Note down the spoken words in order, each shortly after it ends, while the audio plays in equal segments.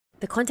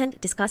The content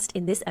discussed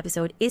in this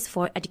episode is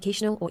for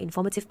educational or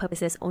informative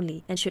purposes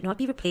only and should not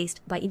be replaced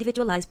by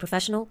individualized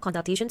professional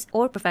consultations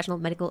or professional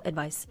medical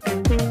advice.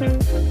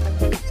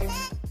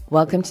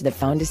 Welcome to the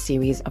Founder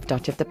Series of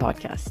Dotiv the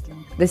podcast.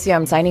 This year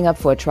I'm signing up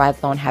for a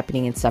triathlon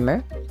happening in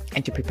summer,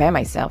 and to prepare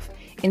myself,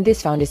 in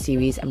this Founder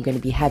Series I'm going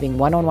to be having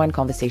one-on-one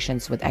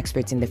conversations with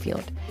experts in the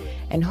field,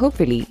 and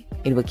hopefully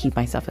it will keep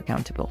myself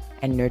accountable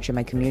and nurture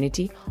my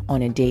community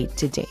on a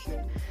day-to-day.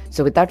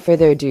 So without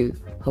further ado,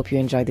 hope you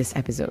enjoy this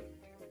episode.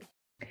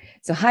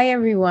 So hi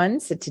everyone.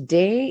 So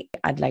today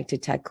I'd like to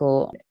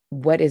tackle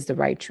what is the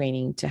right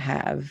training to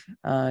have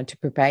to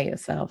prepare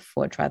yourself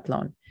for a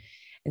triathlon.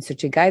 And so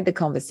to guide the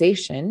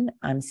conversation,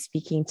 I'm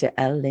speaking to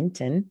Elle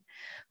Linton,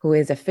 who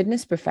is a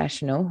fitness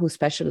professional who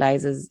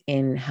specializes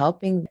in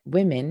helping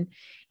women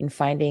in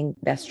finding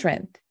their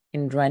strength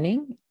in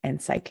running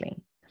and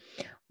cycling.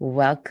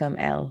 Welcome,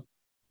 Elle.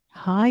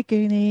 Hi,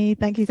 Guni.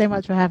 Thank you so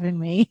much for having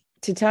me.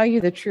 To tell you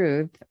the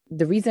truth,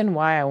 the reason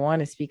why I want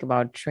to speak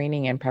about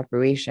training and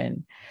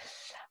preparation,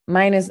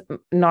 mine is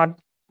not,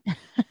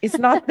 it's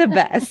not the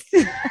best.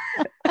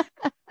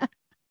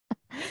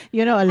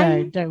 You're not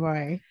alone, don't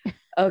worry.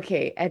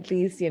 Okay, at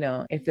least,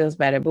 it feels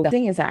better. But the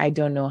thing is that I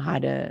don't know how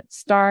to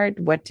start,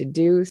 what to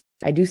do.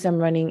 I do some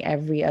running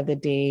every other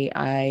day.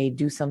 I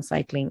do some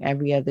cycling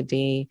every other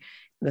day.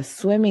 The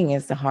swimming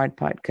is the hard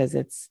part because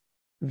it's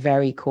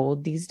very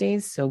cold these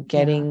days. So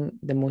getting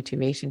the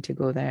motivation to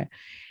go there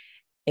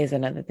is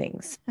another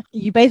thing.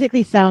 You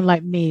basically sound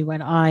like me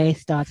when I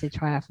started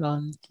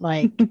triathlon.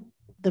 Like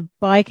the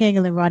biking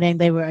and the running,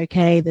 they were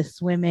okay. The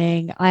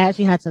swimming, I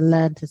actually had to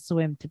learn to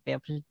swim to be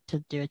able to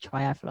do a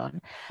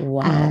triathlon.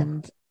 Wow.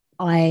 And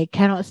I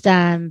cannot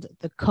stand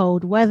the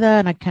cold weather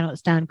and I cannot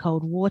stand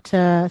cold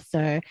water.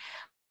 So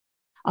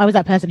I was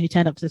that person who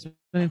turned up to the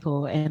swimming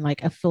pool in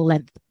like a full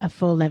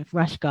length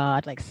rash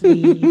guard, like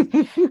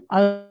sleeves.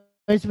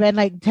 I spent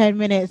like 10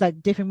 minutes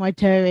like dipping my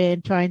toe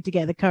in, trying to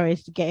get the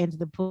courage to get into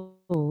the pool.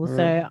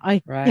 So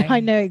I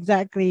know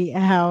exactly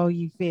how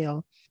you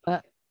feel.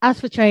 But as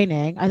for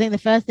training, I think the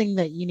first thing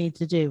that you need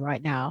to do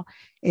right now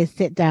is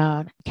sit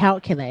down,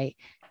 calculate.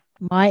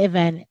 My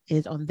event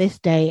is on this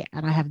day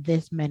and I have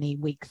this many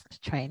weeks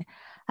to train.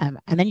 And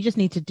then you just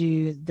need to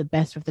do the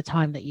best with the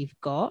time that you've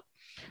got.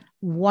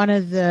 One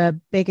of the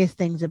biggest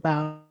things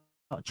about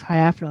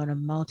triathlon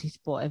and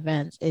multi-sport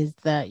events is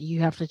that you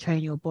have to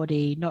train your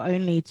body not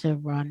only to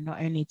run, not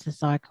only to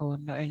cycle,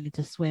 not only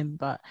to swim,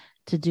 but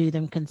to do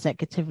them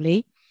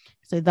consecutively.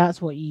 So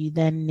that's what you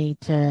then need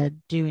to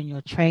do in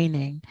your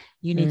training.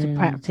 You need to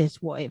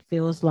practice what it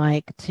feels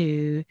like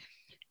to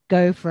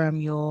go from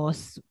your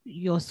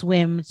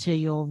swim to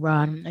your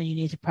run, and you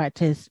need to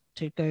practice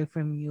to go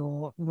from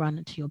your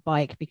run to your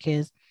bike,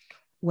 because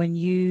when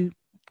you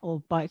or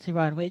bike to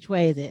run, which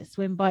way is it?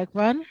 Swim, bike,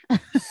 run?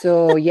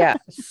 So yeah,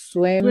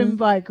 swim,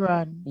 bike,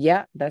 run.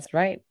 Yeah, that's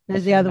right.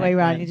 There's the other way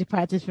around. You need to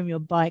practice from your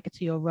bike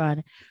to your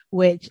run,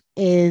 which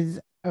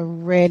is a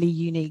really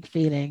unique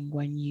feeling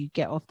when you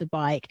get off the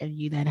bike and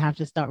you then have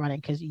to start running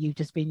because you've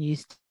just been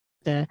used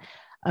to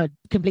a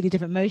completely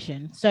different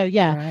motion. So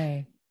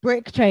yeah,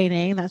 brick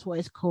training, that's what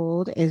it's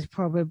called, is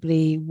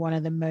probably one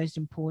of the most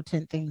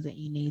important things that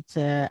you need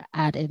to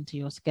add into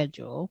your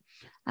schedule,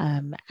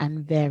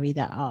 and vary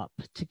that up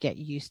to get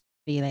used to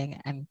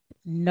feeling and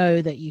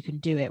know that you can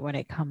do it when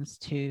it comes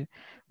to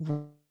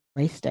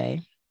race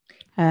day.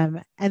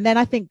 And then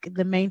I think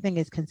the main thing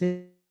is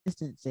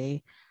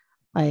consistency.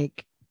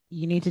 Like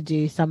you need to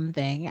do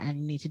something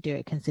and you need to do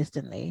it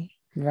consistently,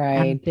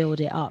 and build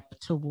it up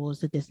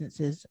towards the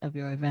distances of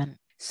your event.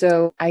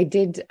 So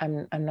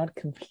I'm not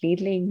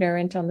completely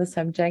ignorant on the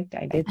subject.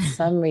 I did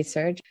some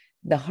research.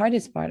 The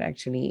hardest part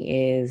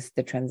actually is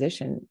the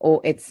transition,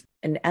 or it's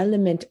an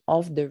element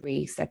of the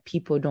race that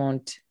people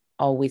don't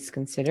always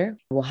consider.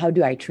 Well, how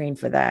do I train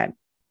for that?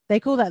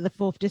 They call that the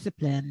fourth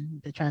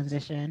discipline, the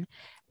transition,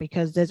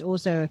 because there's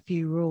also a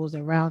few rules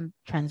around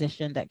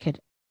transition that could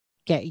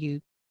get you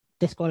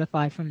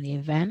disqualified from the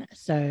event.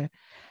 So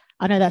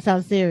I know that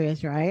sounds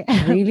serious, right?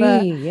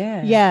 Really?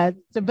 Yeah.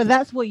 So, but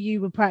that's what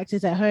you would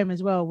practice at home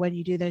as well when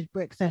you do those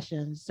brick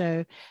sessions.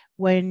 So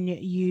when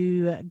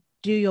you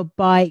do your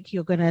bike,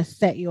 you're going to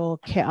set your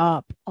kit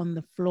up on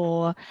the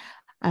floor,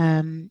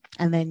 and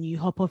then you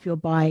hop off your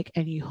bike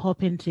and you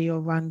hop into your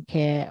run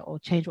kit or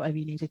change whatever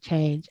you need to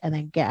change and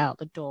then get out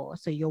the door.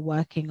 So you're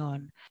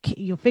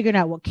figuring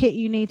out what kit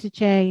you need to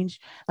change,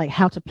 like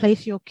how to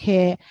place your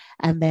kit,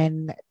 and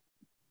then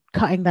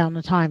cutting down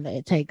the time that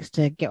it takes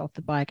to get off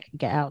the bike and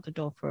get out the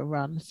door for a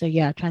run. So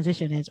yeah,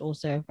 transition is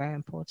also very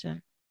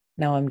important.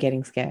 Now I'm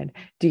getting scared.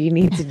 Do you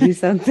need to do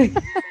something?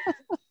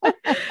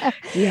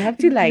 Do you have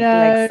to like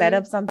set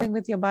up something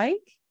with your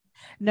bike?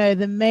 No,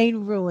 the main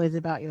rule is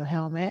about your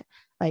helmet.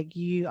 Like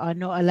you're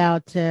not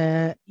allowed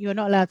to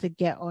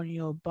get on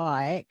your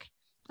bike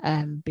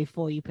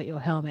before you put your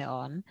helmet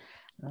on.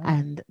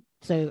 And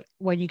so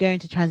when you go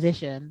into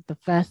transition, the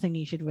first thing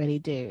you should really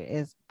do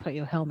is put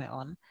your helmet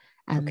on,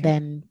 and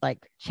then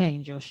like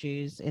change your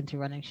shoes into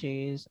running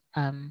shoes.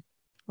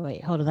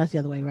 Wait, hold on, that's the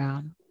other way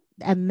around.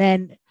 and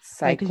then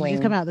because you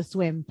just come cycling. out of the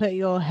swim, put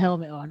your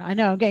helmet on. I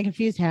know I'm getting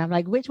confused here. I'm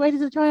like, which way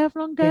does a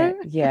triathlon go?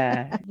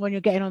 Yeah. When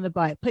you're getting on the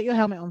bike, put your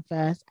helmet on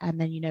first, and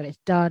then it's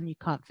done. You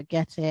can't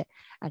forget it,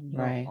 and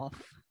you're Right.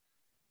 off.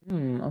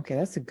 Okay,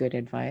 that's a good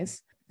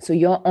advice. So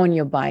you're on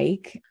your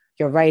bike,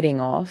 you're riding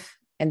off,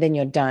 and then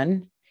you're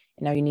done.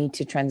 And now you need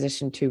to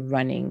transition to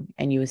running.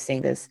 And you were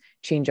saying this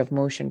change of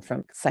motion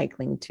from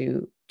cycling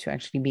to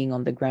actually being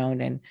on the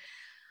ground. And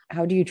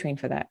how do you train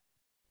for that?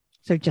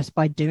 So just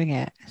by doing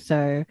it.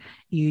 So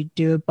you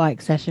do a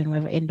bike session,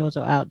 whether indoors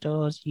or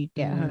outdoors, you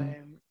get home,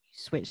 you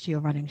switch to your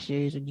running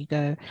shoes, and you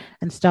go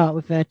and start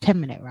with a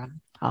 10-minute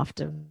run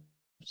after.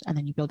 And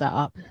then you build that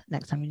up.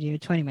 Next time you do a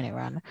 20-minute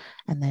run,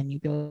 and then you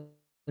build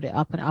it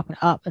up and up and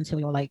up until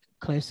you're like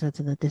closer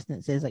to the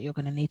distances that you're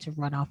going to need to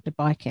run after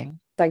biking.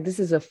 Like this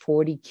is a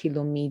 40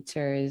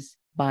 kilometers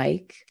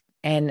bike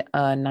and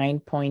a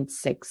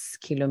 9.6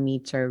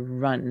 kilometer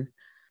run.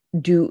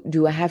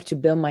 Do I have to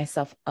build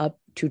myself up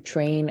to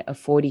train a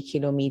 40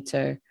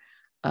 kilometer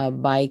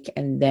bike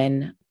and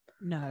then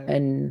no?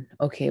 And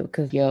okay,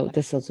 because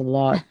this is a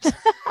lot.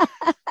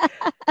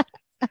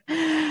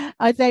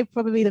 I'd say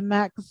probably the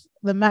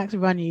max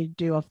run you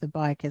do off the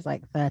bike is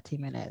like 30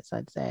 minutes,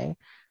 I'd say.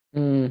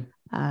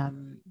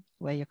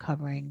 Where you're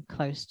covering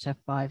close to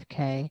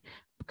 5k,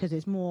 because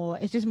it's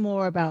just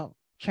more about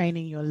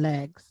training your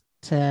legs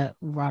to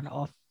run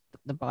off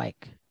the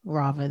bike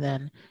rather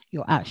than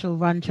your actual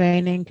run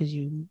training, because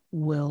you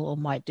will or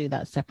might do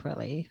that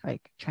separately,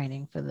 like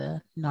training for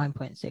the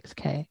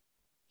 9.6k.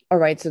 All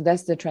right, so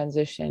that's the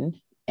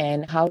transition.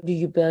 And how do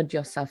you build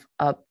yourself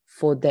up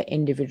for the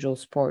individual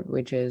sport,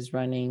 which is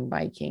running,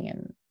 biking,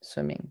 and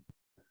swimming?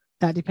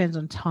 That depends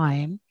on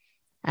time.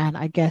 And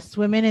I guess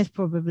swimming is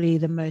probably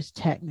the most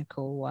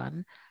technical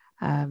one.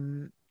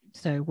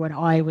 So when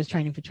I was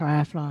training for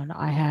triathlon,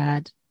 I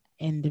had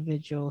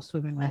individual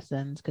swimming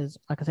lessons because,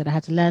 like I said, I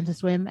had to learn to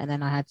swim, and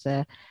then I had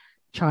to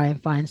try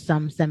and find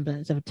some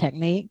semblance of a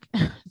technique.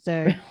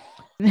 So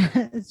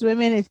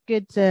swimming is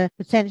good to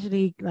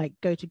potentially like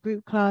go to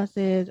group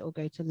classes or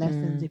go to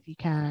lessons if you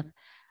can.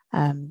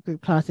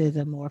 Group classes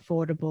are more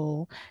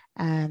affordable.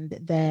 And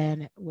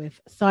then with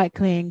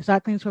cycling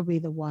is probably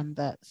the one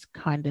that's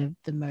kind of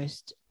the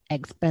most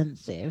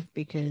expensive,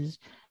 because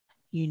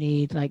you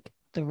need like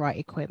the right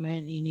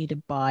equipment. You need a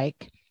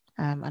bike,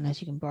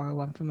 unless you can borrow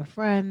one from a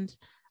friend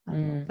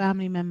or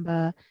family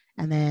member.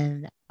 And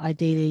then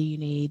ideally you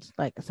need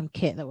like some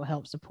kit that will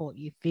help support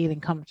you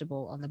feeling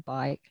comfortable on the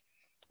bike.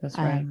 That's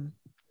right.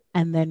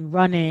 And then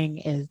running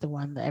is the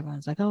one that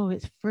everyone's like, oh,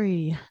 it's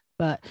free.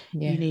 But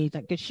you need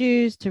like good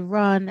shoes to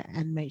run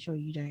and make sure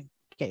you don't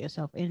get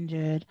yourself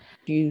injured.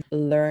 You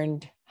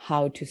learned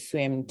how to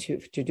swim to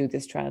do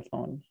this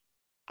triathlon.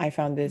 I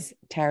found this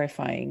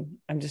terrifying.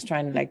 I'm just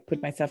trying to like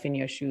put myself in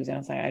your shoes. And I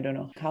was like, I don't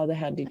know. How the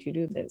hell did you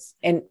do this?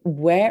 And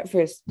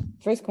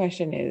first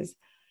question is,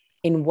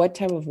 in what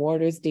type of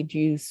waters did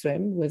you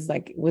swim? Was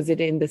it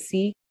in the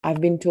sea?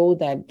 I've been told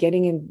that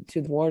getting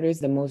into the water is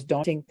the most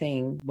daunting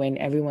thing when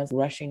everyone's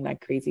rushing like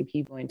crazy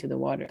people into the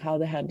water. How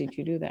the hell did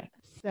you do that?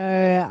 So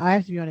I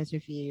have to be honest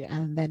with you,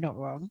 and they're not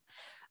wrong.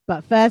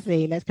 But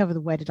firstly, let's cover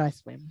the where did I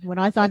swim. When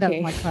I signed up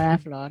for my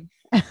triathlon,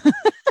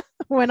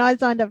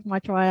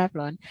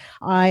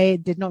 I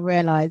did not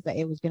realize that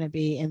it was going to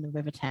be in the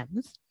River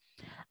Thames.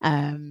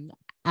 And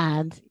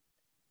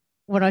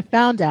when I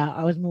found out,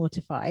 I was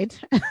mortified.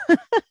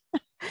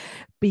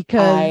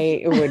 Because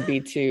I would be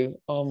too.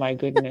 Oh my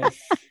goodness.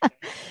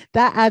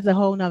 That adds a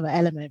whole nother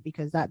element,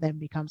 because that then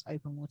becomes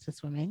open water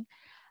swimming.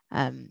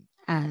 And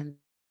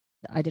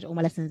I did all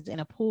my lessons in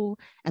a pool,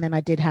 and then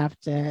I did have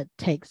to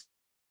take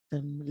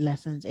some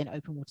lessons in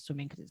open water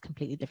swimming because it's a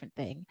completely different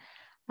thing.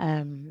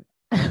 And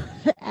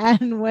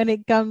when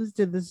it comes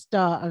to the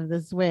start of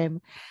the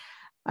swim,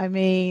 I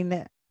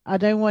mean, I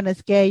don't want to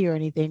scare you or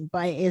anything,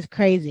 but it is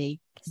crazy.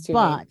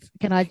 But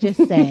can I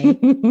just say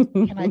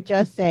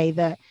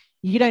that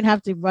you don't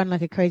have to run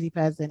like a crazy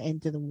person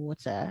into the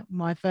water.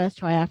 My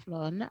first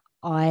triathlon,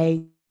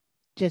 I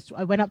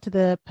went up to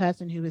the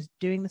person who was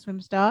doing the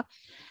swim start,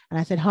 and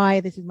I said,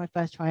 hi, this is my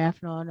first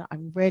triathlon.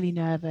 I'm really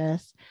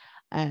nervous.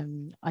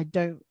 I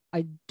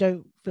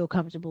don't feel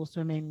comfortable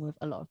swimming with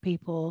a lot of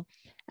people.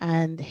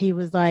 And he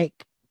was like,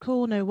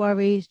 cool, no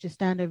worries. Just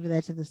stand over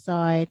there to the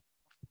side.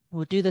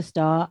 We'll do the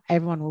start.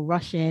 Everyone will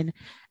rush in,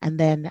 and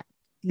then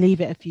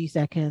leave it a few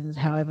seconds,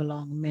 however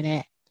long, a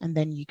minute, and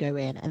then you go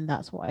in. And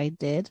that's what I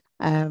did.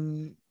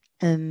 And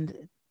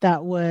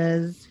that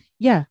was,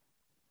 yeah.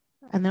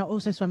 And then I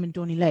also swam in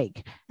Dorney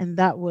Lake. And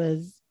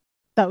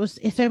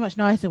it's so much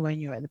nicer when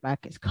you're at the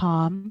back. It's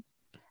calm,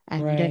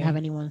 and you don't have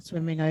anyone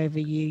swimming over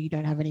you. You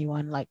don't have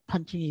anyone like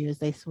punching you as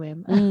they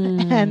swim.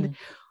 And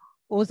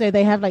also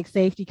they have like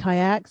safety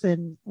kayaks.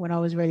 And when I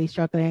was really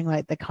struggling,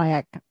 like the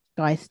kayak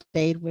guy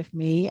stayed with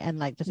me and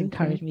like just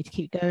encouraged me to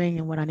keep going.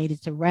 And when I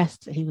needed to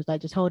rest, he was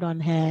like, just hold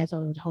on here. So I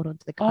would hold on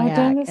to the kayak.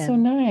 Oh, that's so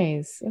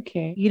nice.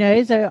 Okay.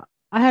 So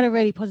I had a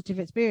really positive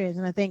experience.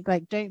 And I think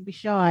like, don't be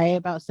shy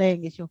about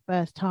saying it's your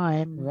first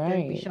time.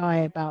 Don't be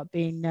shy about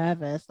being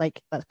nervous.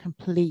 Like that's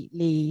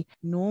completely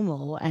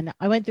normal. And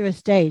I went through a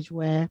stage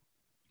where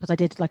because I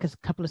did like a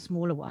couple of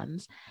smaller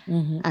ones.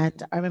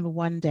 And I remember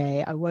one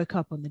day I woke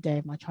up on the day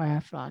of my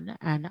triathlon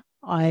and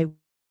I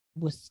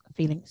was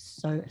feeling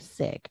so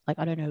sick. Like,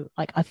 I don't know,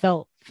 like I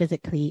felt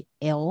physically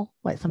ill,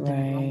 like something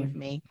was wrong with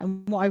me.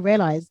 And what I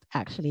realized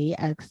actually,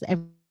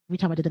 every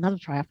time I did another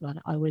triathlon,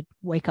 I would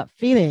wake up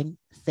feeling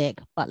sick,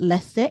 but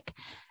less sick.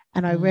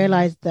 And I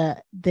realized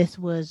that this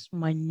was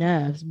my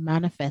nerves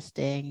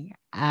manifesting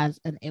as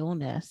an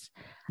illness.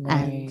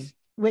 And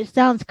which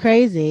sounds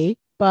crazy,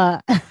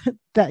 but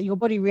that your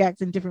body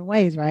reacts in different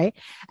ways, right?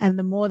 And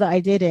the more that I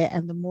did it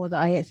and the more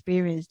that I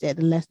experienced it,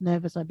 the less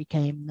nervous I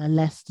became, the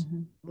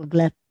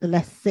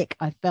less sick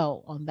I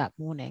felt on that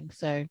morning.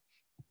 So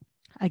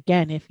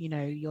again, if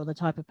you're the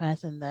type of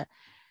person that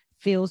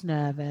feels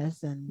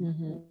nervous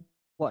and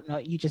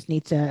whatnot, you just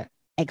need to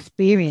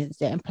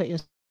experience it and put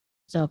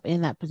yourself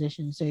in that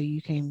position so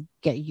you can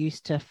get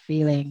used to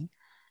feeling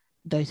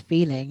those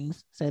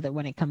feelings, so that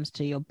when it comes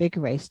to your big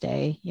race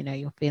day,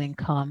 you're feeling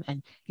calm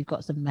and you've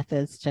got some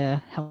methods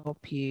to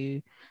help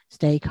you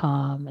stay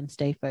calm and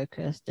stay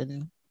focused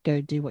and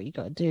go do what you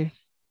got to do.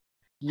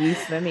 You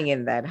swimming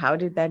in that, how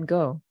did that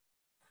go?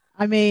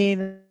 I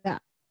mean,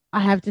 I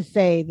have to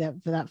say that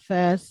for that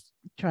first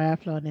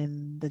triathlon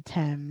in the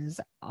Thames,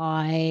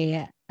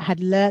 I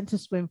had learned to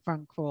swim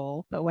front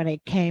crawl, but when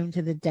it came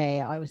to the day,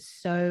 I was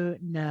so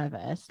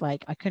nervous.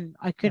 Like I couldn't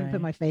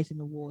put my face in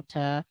the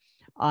water.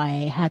 I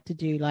had to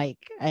do like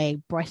a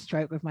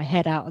breaststroke with my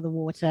head out of the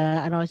water,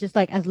 and I was just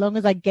like, as long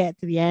as I get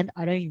to the end,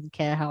 I don't even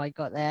care how I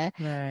got there.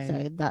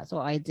 So that's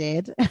what I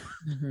did.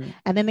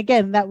 And then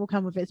again, that will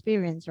come with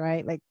experience,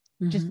 right? Like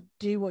just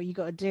do what you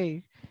got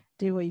to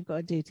do what you've got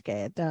to do to get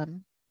it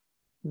done.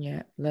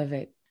 Yeah, love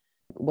it.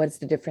 What's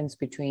the difference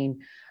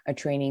between a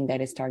training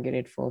that is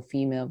targeted for a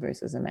female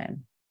versus a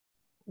man?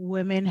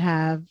 Women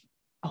have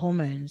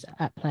hormones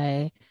at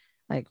play.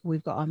 Like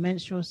we've got our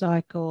menstrual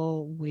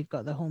cycle, we've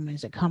got the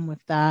hormones that come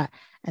with that,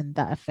 and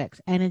that affects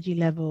energy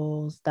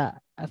levels,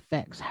 that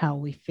affects how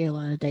we feel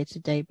on a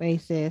day-to-day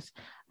basis.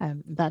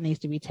 That needs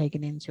to be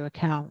taken into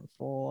account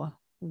for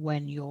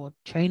when you're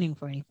training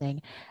for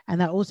anything. And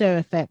that also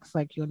affects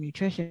like your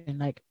nutrition.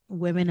 Like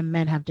women and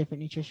men have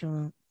different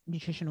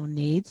nutritional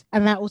needs,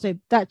 and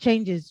that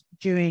changes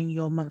during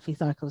your monthly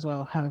cycle as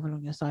well, however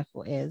long your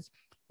cycle is.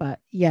 But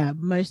yeah,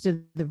 most of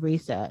the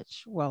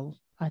research, well,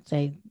 I'd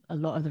say a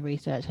lot of the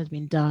research has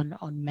been done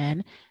on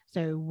men.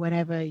 So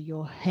whenever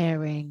you're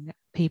hearing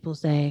people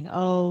saying,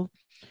 oh,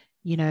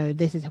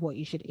 this is what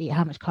you should eat,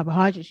 how much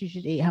carbohydrates you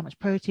should eat, how much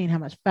protein, how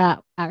much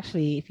fat,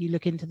 actually, if you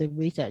look into the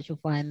research, you'll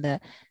find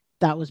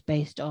that was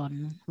based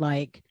on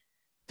like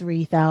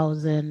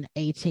 3,000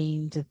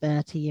 18 to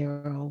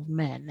 30-year-old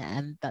men,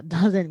 and that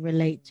doesn't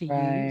relate to you.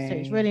 So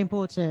it's really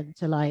important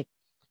to like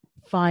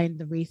find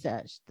the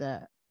research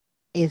that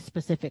is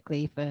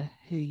specifically for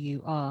who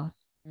you are.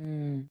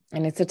 And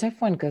it's a tough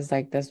one because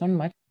like there's not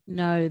much.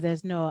 No,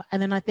 there's not. And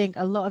then I think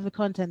a lot of the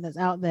content that's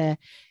out there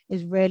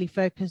is really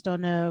focused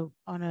on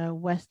a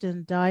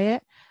Western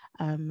diet.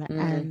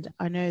 And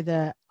I know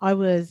that I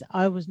was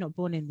not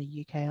born in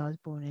the UK. I was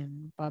born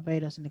in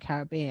Barbados in the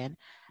Caribbean,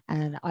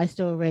 and I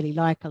still really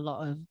like a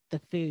lot of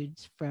the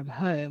foods from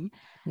home.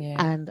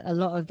 And a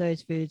lot of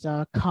those foods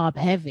are carb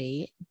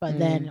heavy, but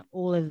then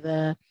all of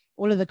the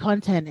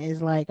content is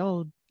like,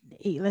 oh,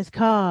 eat less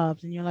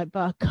carbs, and you're like,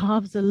 but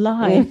carbs are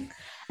life.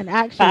 And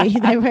actually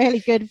they're really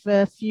good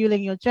for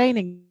fueling your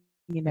training,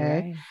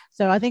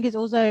 So I think it's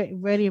also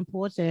really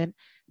important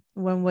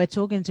when we're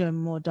talking to a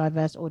more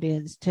diverse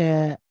audience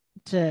to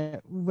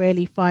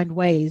really find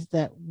ways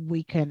that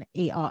we can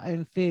eat our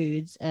own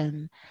foods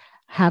and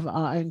have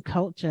our own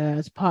culture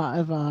as part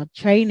of our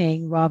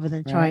training, rather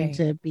than trying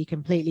to be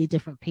completely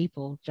different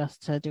people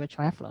just to do a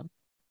triathlon.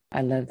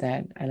 I love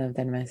that. I love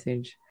that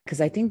message, because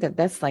I think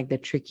that's like the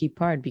tricky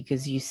part,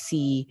 because you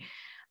see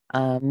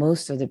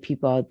most of the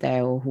people out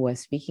there who are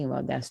speaking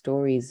about their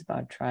stories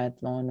about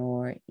triathlon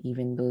or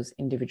even those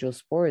individual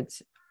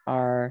sports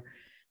are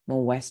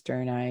more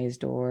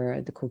westernized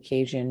or the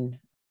Caucasian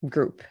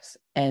groups.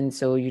 And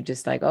so you're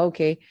just like, oh,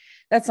 okay,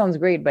 that sounds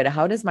great, but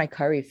how does my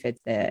curry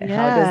fit there?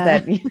 How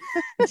does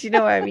that, you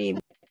know what I mean?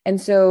 And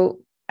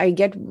so I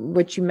get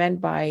what you meant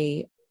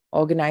by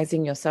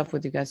organizing yourself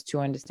with regards to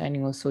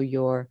understanding also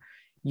your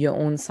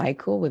own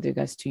cycle with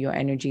regards to your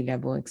energy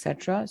level,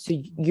 etc. So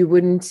you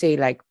wouldn't say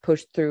like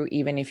push through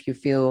even if you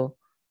feel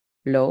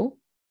low.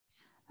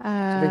 So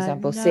for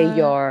example,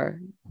 no.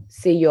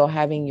 say you're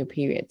having your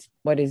period.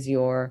 What is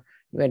your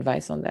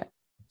advice on that?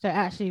 So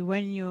actually,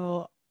 when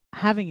you're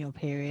having your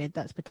period,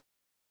 that's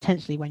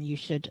potentially when you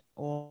should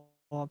or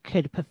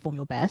could perform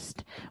your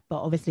best.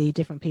 But obviously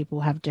different people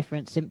have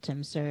different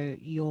symptoms, so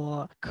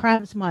your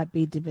cramps might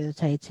be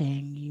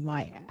debilitating, you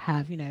might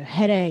have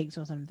headaches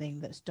or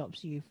something that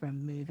stops you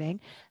from moving.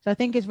 So I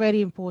think it's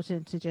really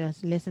important to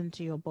just listen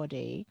to your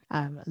body,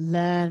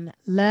 learn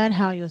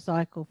how your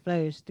cycle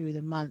flows through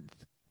the month.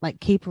 Like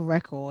keep a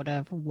record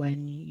of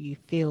when you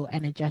feel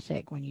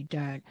energetic, when you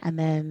don't, and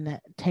then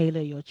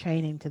tailor your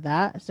training to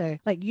that. So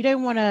like you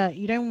don't want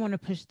to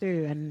push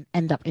through and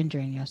end up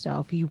injuring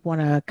yourself. You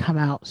want to come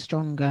out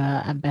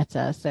stronger and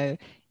better. So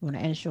You want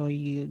to ensure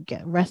you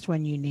get rest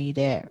when you need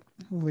it,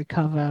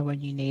 recover when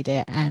you need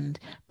it, and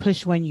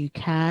push when you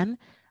can.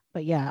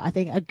 But yeah, I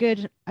think a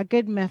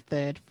good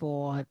method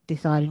for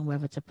deciding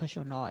whether to push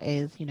or not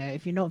is,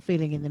 if you're not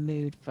feeling in the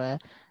mood for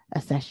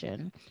a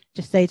session,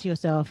 just say to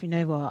yourself, you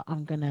know what,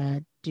 I'm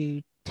gonna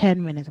do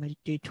 10 minutes, I'm going to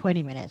do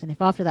 20 minutes. And if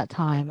after that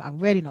time I'm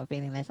really not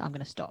feeling this, I'm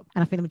going to stop.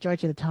 And I think the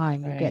majority of the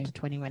time you'll get to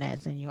 20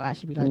 minutes and you'll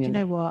actually be like, you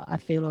know what, I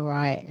feel all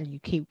right. And you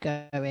keep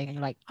going and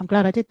you're like, I'm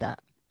glad I did that.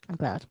 I'm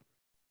glad.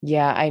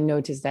 Yeah, I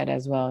noticed that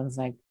as well. It's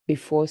like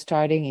before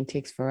starting, it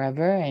takes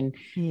forever. And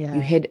you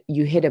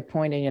hit a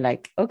point and you're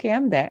like, okay,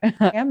 I'm there.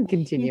 I'm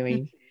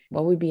continuing.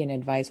 What would be an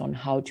advice on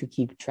how to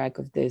keep track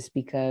of this?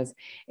 Because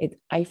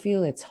I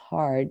feel it's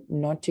hard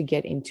not to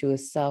get into a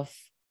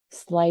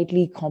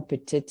slightly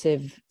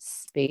competitive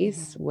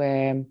space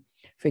where,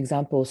 for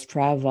example,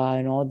 Strava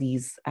and all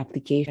these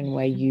applications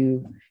where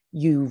you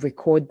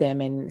record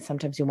them and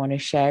sometimes you want to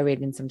share it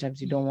and sometimes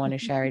you don't want to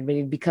share it, but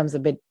it becomes a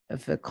bit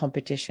of a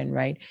competition,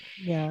 right?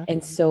 Yeah.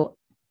 And so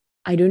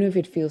I don't know if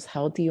it feels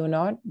healthy or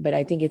not, but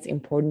I think it's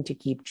important to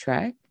keep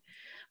track.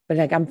 But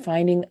like I'm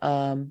finding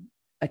a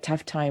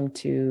tough time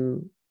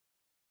to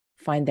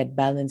find that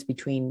balance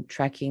between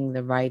tracking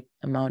the right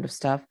amount of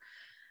stuff,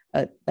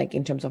 like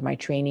in terms of my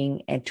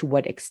training and to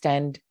what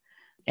extent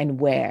and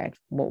where.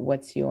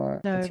 What's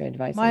your advice on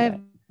that? My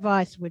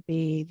advice would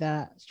be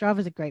that Strava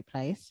is a great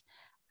place.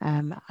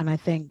 And I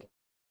think,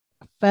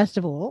 first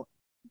of all,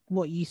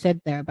 what you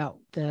said there about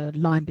the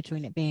line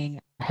between it being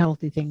a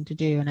healthy thing to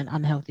do and an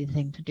unhealthy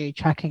thing to do,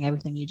 tracking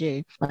everything you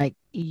do, like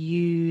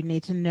you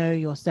need to know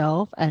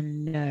yourself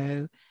and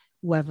know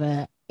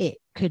whether it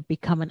could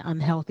become an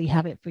unhealthy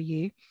habit for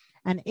you.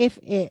 And if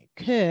it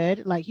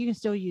could, like you can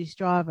still use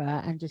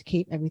Strava and just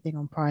keep everything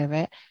on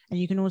private. And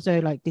you can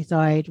also like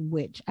decide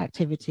which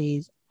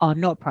activities are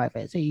not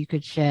private. So you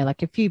could share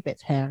like a few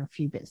bits here and a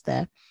few bits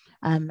there.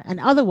 And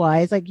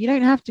otherwise, like you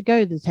don't have to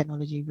go the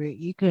technology route.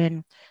 You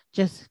can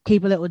just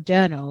keep a little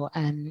journal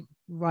and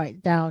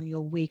write down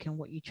your week and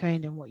what you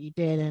trained and what you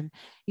did. And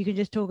you can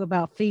just talk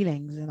about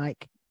feelings and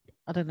like,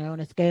 I don't know, on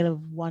a scale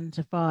of 1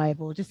 to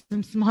 5, or just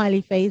some smiley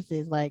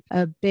faces, like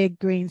a big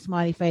green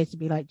smiley face to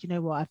be like, do you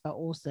know what? I felt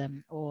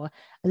awesome. Or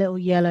a little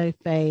yellow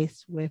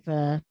face with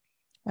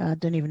I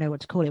don't even know what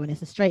to call it when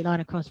it's a straight line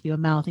across your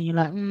mouth and you're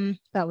like,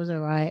 that was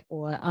all right,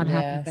 or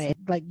unhappy face.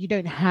 Like you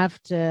don't have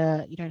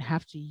to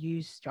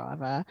use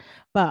Strava,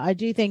 but I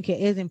do think it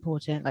is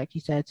important, like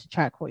you said, to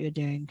track what you're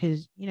doing,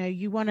 because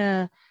you want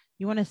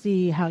to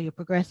see how you're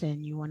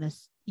progressing. You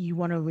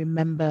want to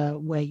remember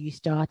where you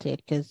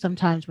started, because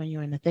sometimes when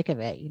you're in the thick of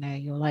it,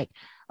 you're like,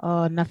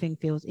 oh, nothing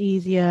feels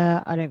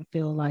easier, I don't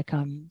feel like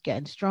I'm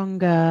getting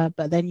stronger.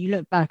 But then you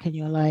look back and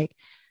you're like,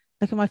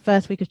 look at my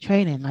first week of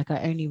training, like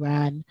I only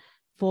ran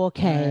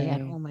 4K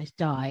and almost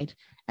died,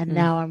 and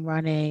now I'm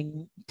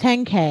running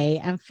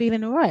 10K and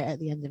feeling all right at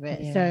the end of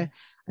it. So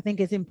I think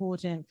it's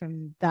important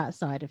from that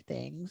side of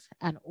things,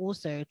 and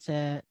also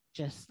to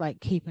just like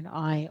keep an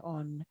eye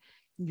on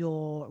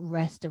your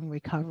rest and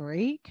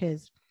recovery,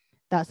 because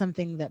that's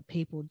something that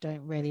people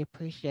don't really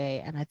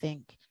appreciate. And I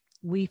think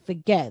we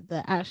forget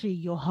that actually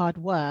your hard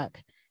work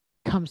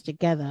comes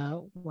together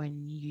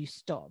when you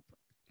stop.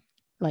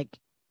 Like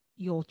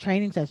your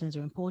training sessions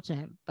are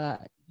important,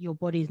 but your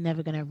body's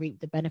never going to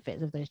reap the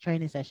benefits of those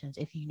training sessions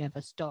if you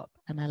never stop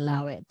and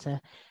allow it to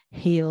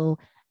heal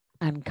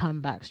and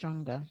come back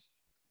stronger.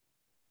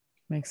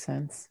 Makes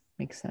sense.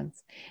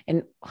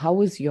 And how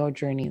was your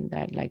journey in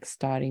that, like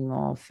starting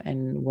off,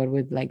 and what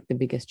was like the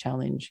biggest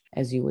challenge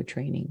as you were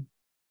training?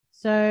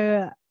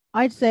 So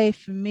I'd say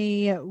for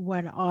me,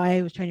 when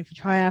I was training for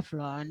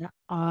triathlon,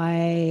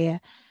 I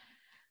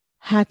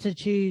had to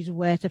choose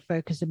where to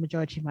focus the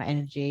majority of my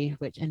energy,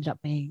 which ended up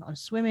being on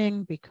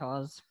swimming,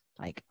 because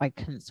like I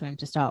couldn't swim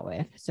to start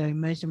with. So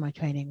most of my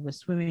training was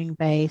swimming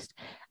based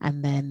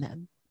and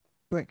then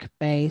brick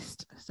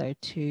based. So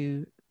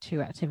two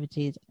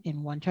activities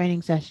in one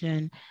training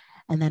session.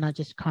 And then I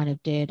just kind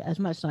of did as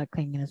much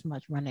cycling and as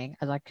much running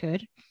as I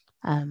could.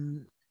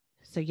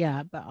 So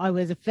yeah, but I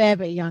was a fair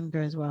bit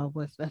younger as well,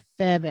 with a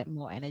fair bit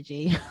more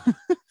energy.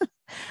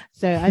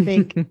 So I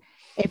think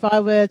if I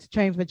were to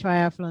train for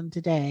triathlon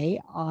today,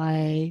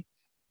 I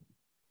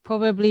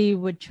probably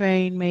would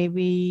train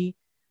maybe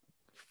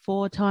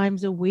 4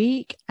 times a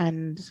week,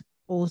 and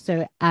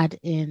also add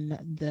in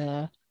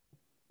the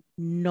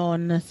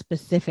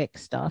non-specific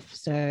stuff.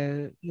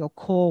 So your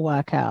core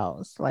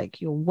workouts, like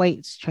your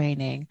weights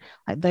training,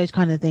 like those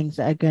kind of things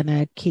that are going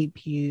to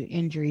keep you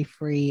injury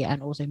free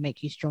and also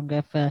make you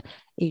stronger for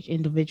each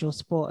individual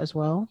sport as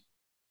well.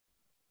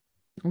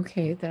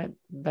 Okay,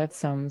 that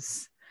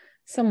sounds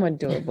somewhat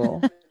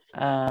doable.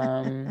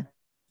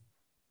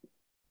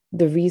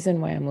 The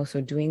reason why I'm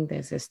also doing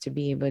this is to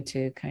be able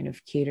to kind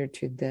of cater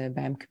to the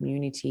BAM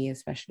community,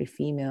 especially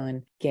female,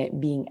 and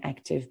being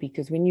active.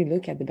 Because when you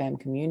look at the BAM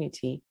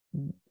community,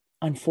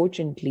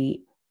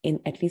 unfortunately,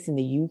 at least in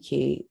the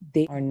UK,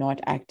 they are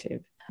not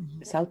active.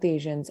 Mm-hmm. South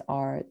Asians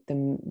are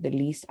the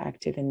least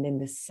active, and then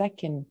the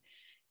second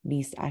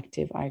least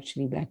active are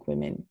actually Black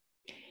women.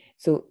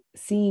 So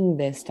seeing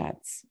the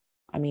stats,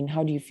 I mean,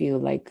 how do you feel?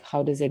 Like,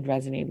 how does it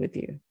resonate with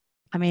you?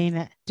 I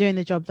mean, doing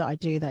the job that I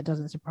do, that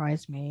doesn't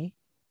surprise me.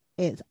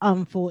 It's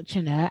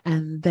unfortunate,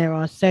 and there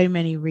are so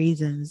many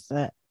reasons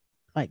that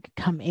like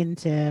come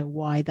into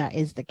why that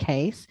is the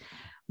case.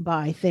 But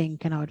I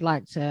think, and I would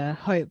like to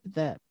hope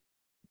that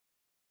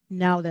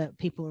now that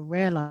people are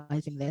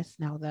realizing this,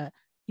 now that,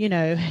 you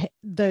know,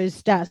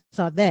 those stats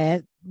are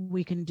there,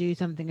 we can do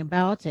something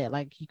about it.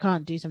 Like, you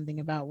can't do something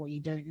about what you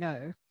don't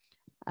know.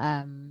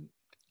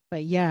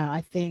 But yeah,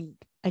 I think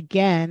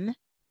again,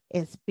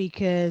 it's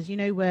because, you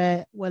know,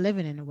 we're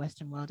living in a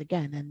Western world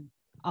again, and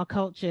our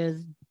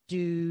cultures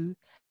do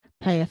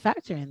play a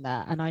factor in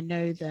that. And I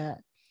know that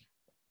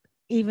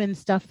even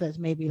stuff that's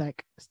maybe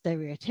like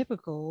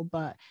stereotypical,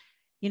 but,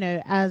 you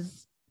know,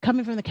 as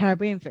coming from the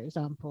Caribbean, for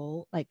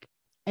example, like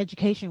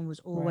education was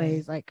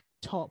always like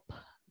top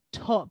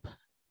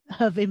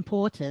of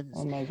importance.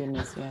 Oh my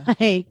goodness, yeah.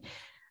 Like,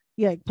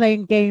 yeah,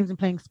 playing games and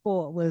playing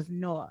sport was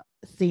not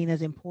seen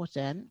as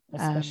important,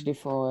 Especially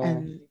for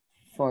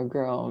a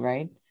girl,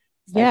 right?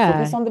 It's like,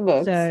 focus yeah. on the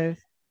books. So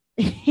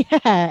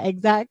yeah,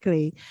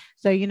 exactly.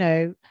 So, you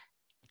know,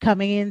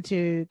 coming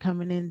into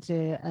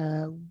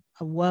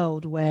a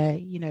world where,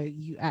 you know,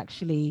 you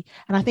actually,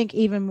 and I think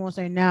even more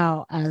so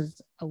now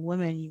as a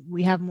woman,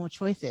 we have more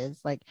choices.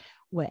 Like,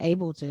 we're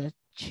able to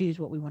choose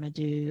what we want to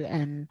do,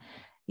 and,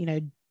 you know,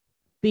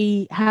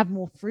 have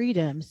more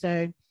freedom.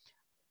 So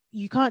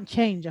you can't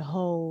change a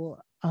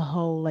whole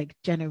like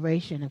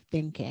generation of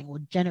thinking, or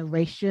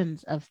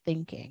generations of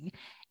thinking,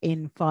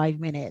 in 5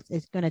 minutes.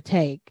 It's going to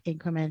take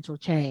incremental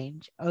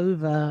change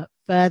over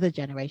further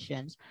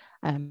generations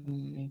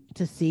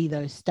to see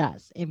those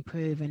stats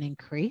improve and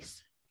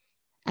increase.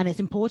 And it's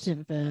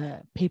important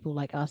for people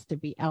like us to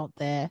be out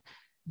there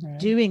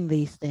doing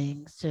these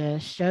things, to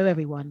show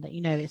everyone that,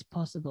 you know, it's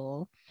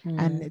possible,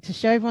 and to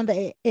show everyone that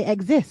it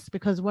exists.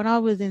 Because when I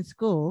was in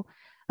school,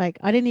 like,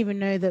 I didn't even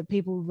know that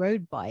people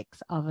rode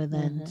bikes other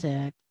than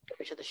to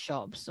go to the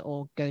shops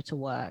or go to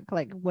work.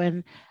 Like,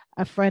 when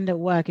a friend at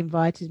work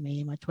invited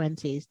me in my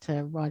 20s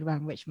to ride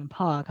around Richmond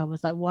Park, I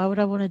was like, why would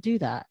I want to do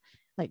that?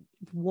 Like,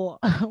 what,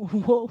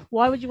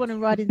 why would you want to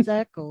ride in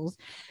circles?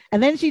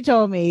 And then she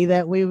told me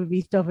that we would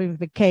be stopping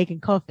for cake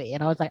and coffee,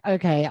 and I was like,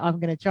 okay, I'm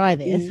going to try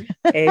this.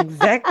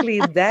 Exactly.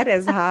 That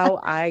is how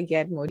I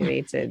get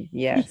motivated.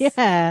 Yes.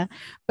 Yeah,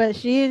 but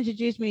she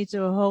introduced me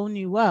to a whole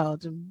new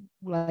world,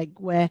 like,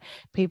 where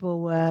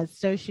people were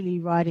socially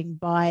riding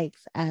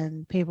bikes,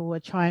 and people were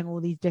trying all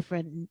these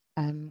different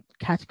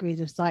categories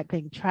of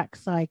cycling, track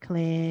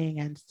cycling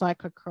and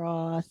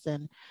cyclocross,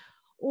 and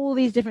all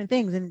these different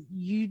things. And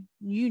you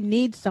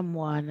need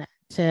someone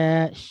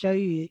to show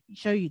you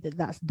that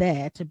that's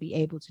there, to be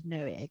able to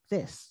know it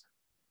exists.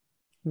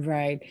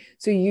 Right.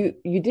 So you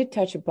did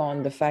touch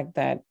upon the fact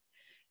that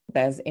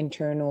there's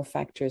internal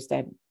factors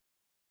that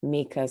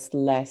make us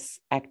less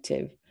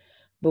active.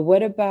 But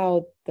what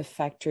about the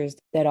factors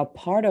that are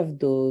part of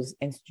those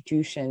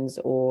institutions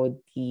or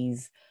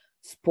these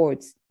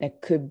sports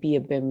that could be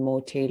a bit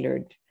more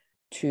tailored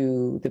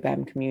to the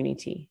BAM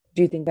community?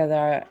 Do you think that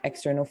there are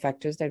external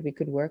factors that we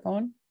could work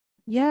on?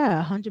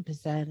 Yeah,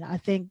 100%. I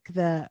think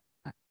that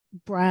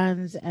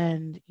brands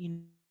and,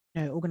 you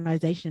know,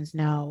 organizations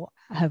now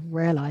have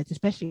realized,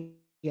 especially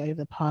over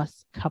the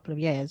past couple of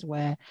years,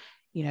 where,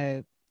 you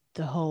know,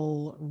 the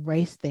whole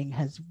race thing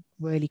has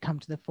really come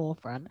to the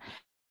forefront.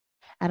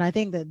 And I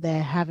think that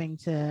they're having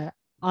to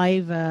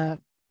either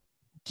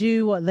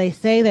do what they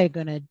say they're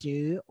going to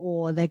do,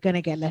 or they're going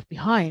to get left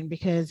behind.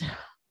 Because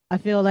I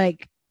feel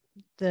like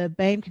the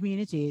BAME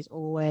community is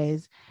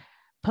always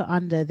put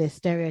under this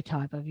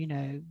stereotype of, you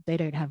know, they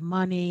don't have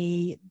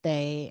money,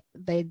 they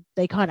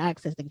can't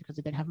access things because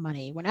they don't have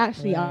money, when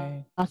actually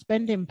our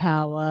spending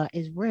power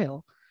is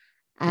real.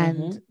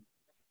 And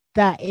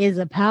that is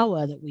a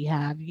power that we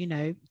have. You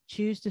know,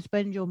 choose to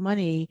spend your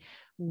money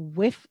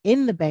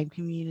within the BAME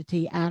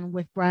community and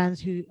with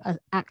brands who are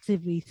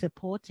actively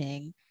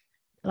supporting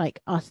like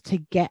us to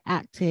get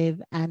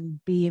active and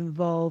be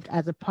involved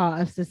as a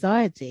part of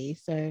society.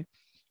 So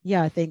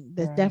yeah, I think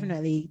there's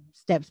definitely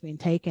steps being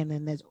taken,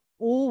 and there's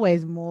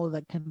always more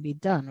that can be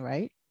done,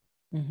 right?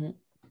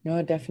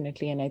 No,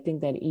 definitely. And I think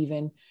that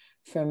even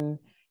from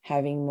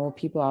having more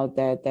people out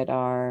there that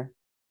are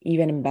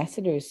even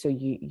ambassadors, so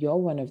you're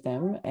one of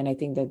them, and I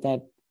think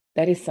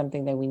that is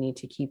something that we need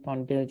to keep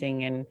on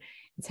building. And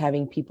it's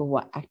having people who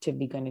are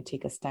actively going to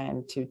take a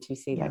stand to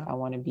say, like, I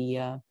want to be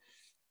an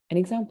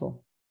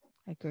example.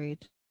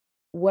 Agreed.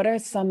 What are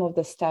some of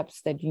the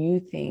steps that you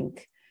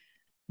think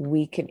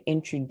we can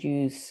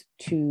introduce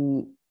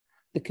to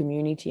the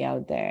community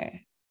out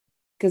there?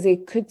 Because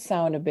it could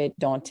sound a bit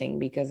daunting,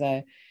 because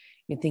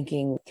you're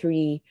thinking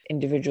 3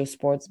 individual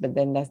sports, but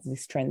then that's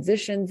these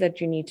transitions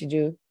that you need to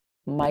do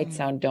might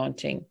sound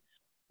daunting.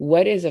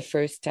 What is a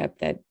first step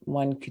that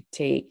one could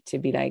take to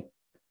be like,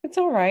 it's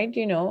all right,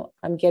 you know,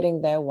 I'm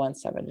getting there one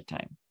step at a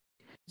time?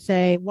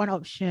 So one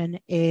option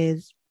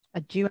is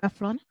a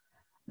duathlon.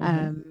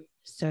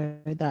 So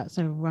that's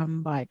a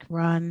run, bike,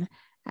 run,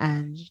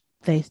 and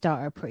they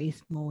start at pretty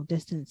small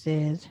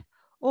distances.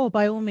 Or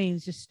by all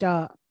means, just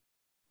start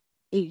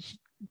each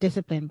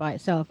discipline by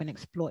itself and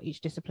explore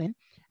each discipline.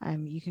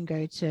 You can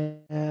go to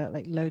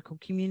like local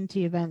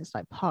community events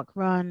like Park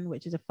Run,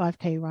 which is a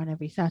 5K run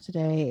every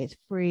Saturday. It's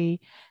free.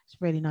 It's a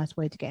really nice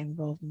way to get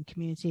involved in the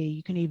community.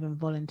 You can even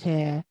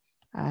volunteer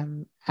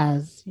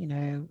as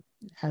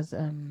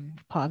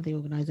part of the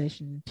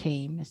organization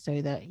team,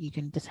 so that you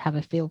can just have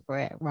a feel for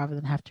it rather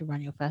than have to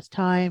run your first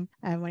time.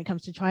 And when it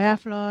comes to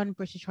triathlon,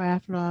 British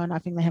Triathlon, I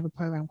think they have a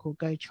program called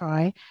Go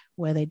Try,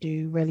 where they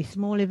do really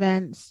small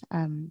events.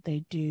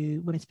 They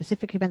do women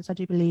specific events, I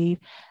do believe,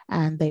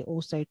 and they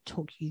also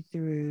talk you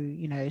through,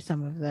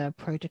 some of the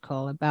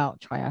protocol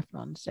about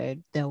triathlon. So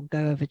they'll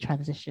go over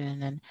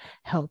transition and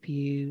help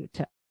you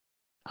to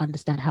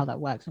understand how that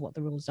works and what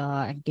the rules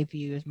are, and give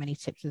you as many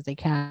tips as they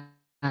can.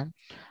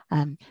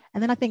 And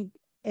then I think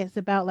it's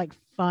about like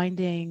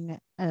finding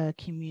a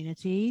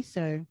community,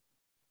 so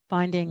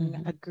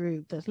finding a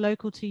group that's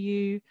local to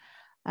you,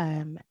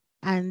 and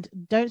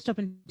don't stop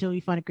until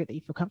you find a group that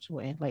you feel comfortable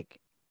in. Like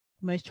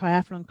most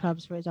triathlon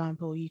clubs, for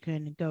example, you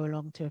can go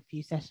along to a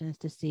few sessions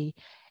to see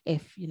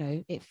if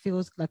it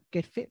feels like a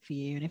good fit for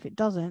you, and if it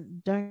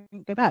doesn't,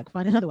 don't go back,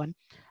 find another one.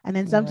 And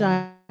then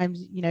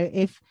sometimes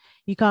if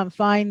you can't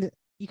find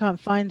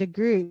a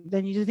group,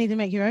 then you just need to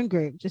make your own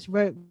group. Just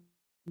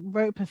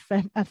rope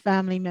a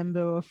family member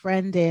or a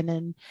friend in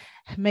and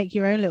make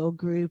your own little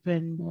group,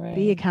 and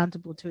be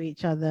accountable to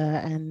each other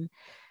and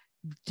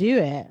do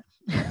it.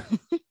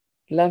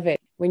 Love it.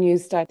 When you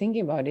start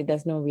thinking about it,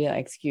 there's no real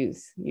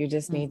excuse. You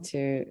just need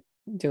to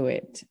do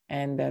it,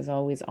 and there's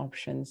always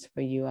options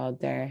for you out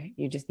there.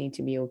 You just need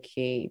to be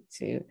okay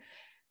to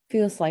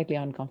feel slightly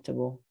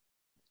uncomfortable.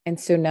 And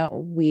so now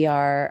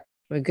we're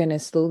going to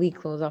slowly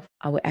close off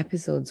our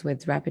episodes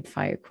with rapid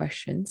fire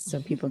questions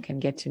so people can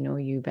get to know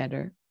you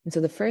better. And so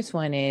the first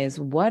one is,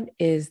 what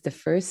is the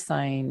first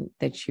sign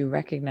that you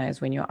recognize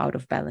when you're out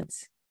of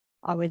balance?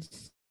 I would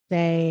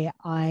say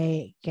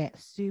I get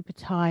super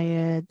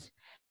tired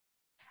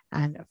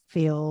and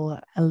feel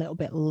a little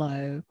bit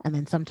low. And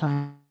then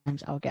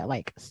sometimes I'll get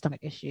like stomach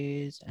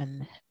issues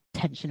and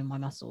tension in my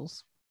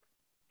muscles.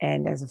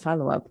 And as a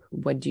follow-up,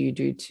 what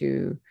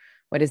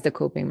is the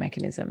coping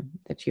mechanism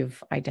that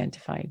you've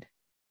identified?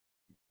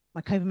 My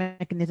coping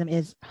mechanism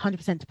is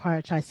 100% to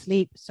prioritize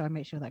sleep. So I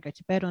make sure that I go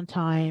to bed on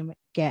time,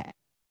 get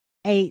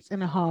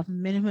 8.5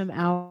 minimum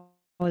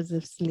hours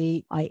of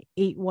sleep. I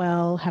eat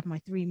well, have my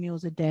 3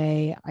 meals a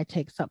day. I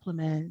take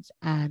supplements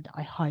and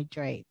I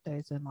hydrate.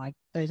 Those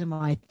are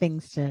my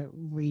things to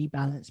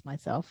rebalance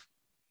myself.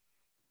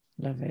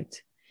 Love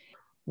it.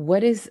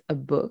 What is a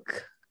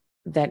book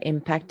that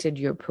impacted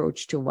your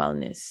approach to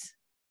wellness?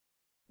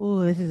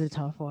 Oh, this is a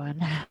tough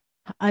one.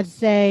 I'd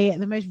say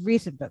the most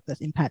recent book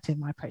that's impacted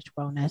my approach to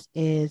wellness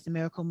is The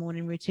Miracle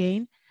Morning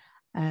Routine.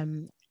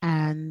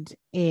 And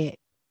it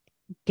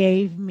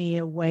gave me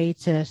a way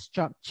to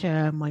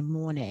structure my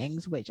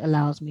mornings, which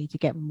allows me to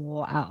get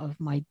more out of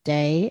my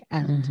day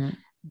and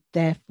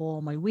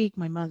therefore my week,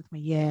 my month, my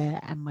year,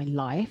 and my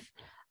life.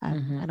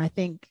 And I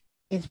think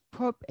it's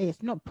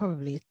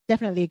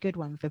definitely a good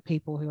one for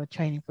people who are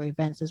training for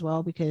events as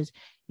well, because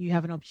you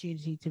have an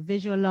opportunity to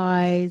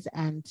visualize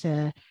and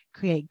to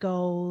create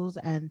goals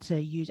and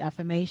to use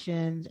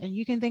affirmations, and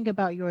you can think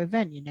about your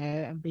event,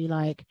 and be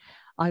like,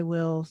 I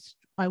will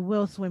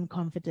swim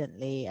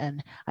confidently,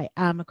 and I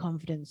am a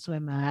confident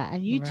swimmer.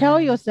 And you tell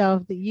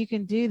yourself that you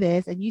can do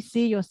this, and you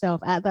see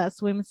yourself at that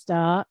swim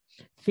start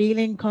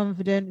feeling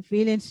confident,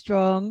 feeling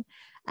strong,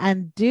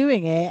 and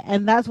doing it,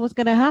 and that's what's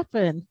going to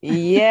happen.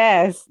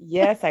 Yes,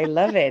 I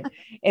love it.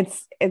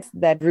 It's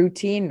that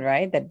routine,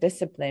 right? That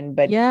discipline.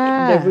 But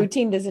the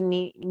routine doesn't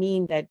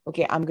mean that,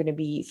 okay, I'm going to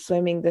be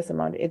swimming this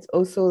amount. It's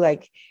also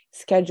like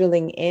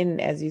scheduling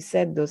in, as you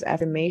said, those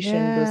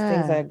affirmations, those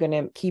things that are going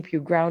to keep you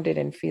grounded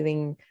and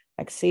feeling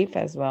like safe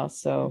as well.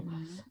 So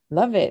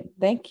love it.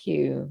 Thank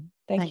you.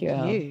 Thank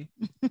you.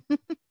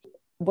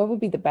 What would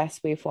be the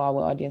best way for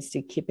our audience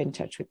to keep in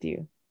touch with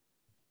you?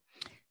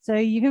 So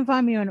you can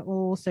find me on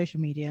all social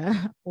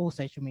media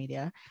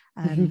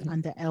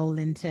under Elle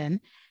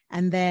Linton.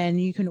 And then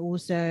you can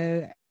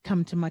also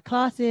come to my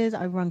classes.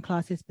 I run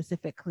classes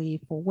specifically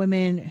for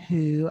women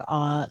who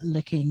are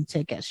looking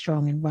to get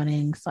strong in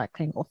running,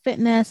 cycling, or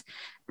fitness.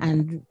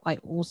 And I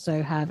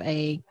also have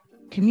a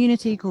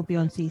community called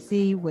Beyond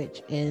CC,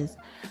 which is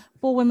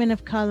for women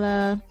of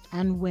color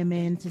and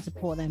women, to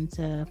support them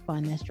to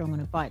find their strong on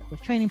a bike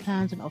with training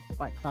plans and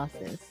off-the-bike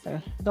classes.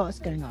 So lots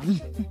going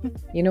on.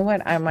 You know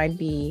what? I might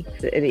be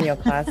in your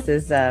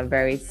classes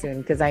very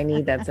soon, because I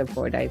need that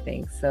support, I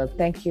think. So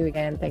thank you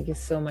again. Thank you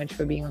so much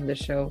for being on the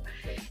show,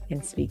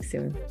 and speak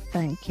soon.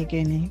 Thank you,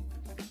 Guni.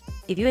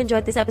 If you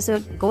enjoyed this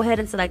episode, go ahead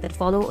and select that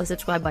follow or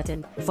subscribe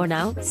button. For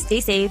now,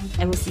 stay safe,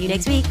 and we'll see you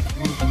next week.